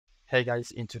Hey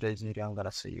guys, in today's video I'm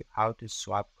gonna show you how to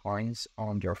swap coins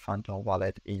on your Phantom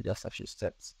wallet in just a few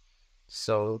steps.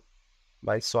 So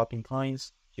by swapping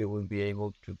coins, you will be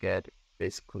able to get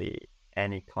basically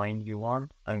any coin you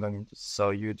want. I'm going to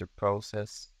show you the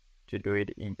process to do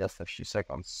it in just a few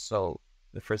seconds. So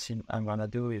the first thing I'm gonna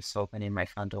do is open in my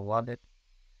Phantom wallet,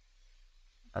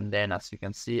 and then as you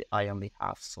can see, I only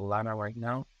have Solana right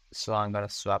now. So I'm gonna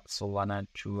swap Solana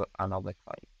to another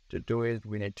coin. To do it,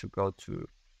 we need to go to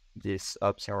this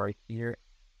option right here,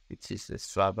 which is the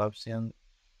swap option.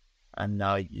 And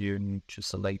now you need to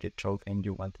select the token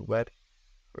you want to get.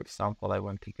 For example, I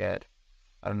want to get,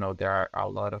 I don't know, there are a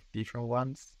lot of different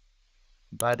ones.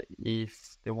 But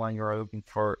if the one you're looking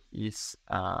for is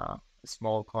a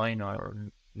small coin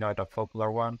or not a popular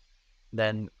one,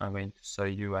 then I'm going to show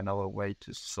you another way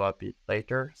to swap it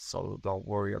later, so don't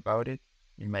worry about it.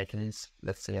 In my case,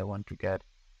 let's say I want to get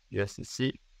USDC.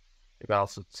 You can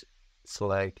also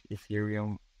select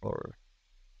Ethereum or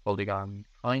polygon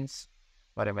coins,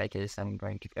 but in my case, I'm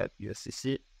going to get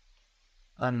USDC.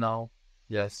 And now,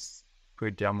 just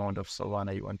put the amount of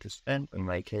Solana you want to spend. In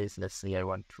my case, let's say I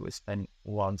want to spend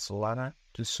 1 Solana.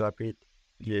 To swap it,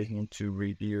 you need to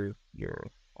review your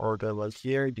order log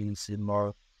here. You can see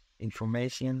more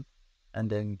information, and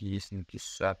then you just need to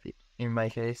swap it. In my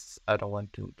case, I don't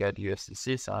want to get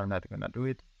USDC, so I'm not gonna do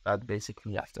it. But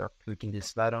basically, after clicking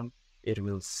this button, it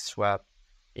will swap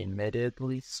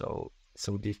immediately. So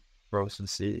this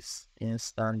process is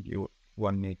instant. You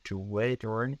won't need to wait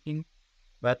or anything.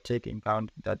 But take in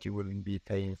account that you will be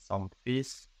paying some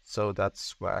fees, so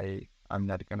that's why I'm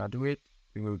not gonna do it.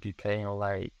 We will be paying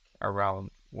like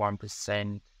around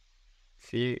 1%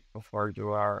 fee of what you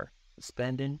are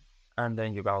spending, and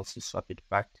then you can also swap it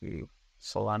back to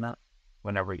Solana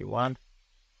whenever you want.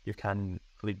 You can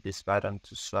click this button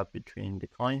to swap between the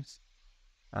coins,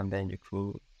 and then you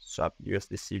could swap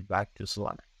USDC back to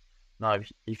Solana. Now,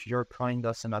 if your coin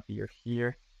doesn't appear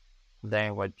here,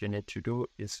 then what you need to do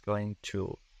is going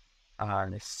to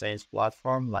an exchange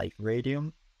platform like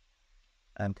Radium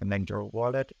and connect your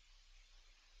wallet.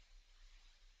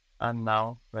 And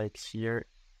now right here,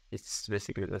 it's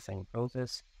basically the same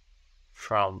process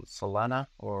from Solana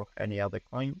or any other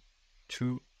coin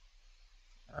to,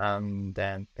 and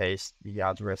then paste the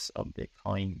address of the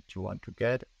coin you want to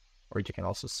get, or you can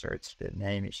also search the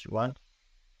name if you want.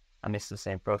 And it's the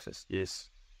same process. You just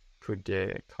put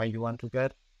the coin you want to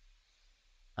get,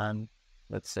 and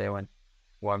let's say I want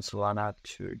 1 Solana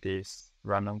to this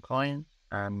random coin,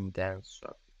 and then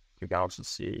swap. You can also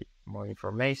see more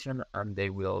information, and they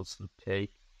will also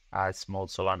take a small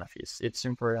Solana fees. It's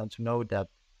important to know that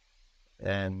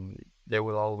they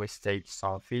will always take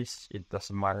some fees. It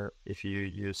doesn't matter if you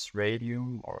use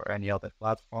Radium or any other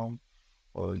platform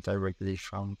or directly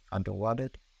from Phantom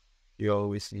Wallet. You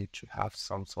always need to have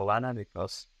some Solana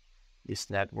because this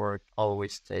network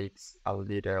always takes a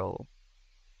little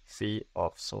fee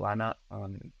of Solana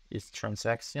on each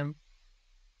transaction.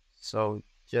 So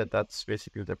yeah, that's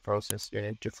basically the process you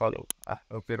need to follow. I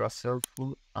hope it was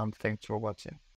helpful, and thanks for watching.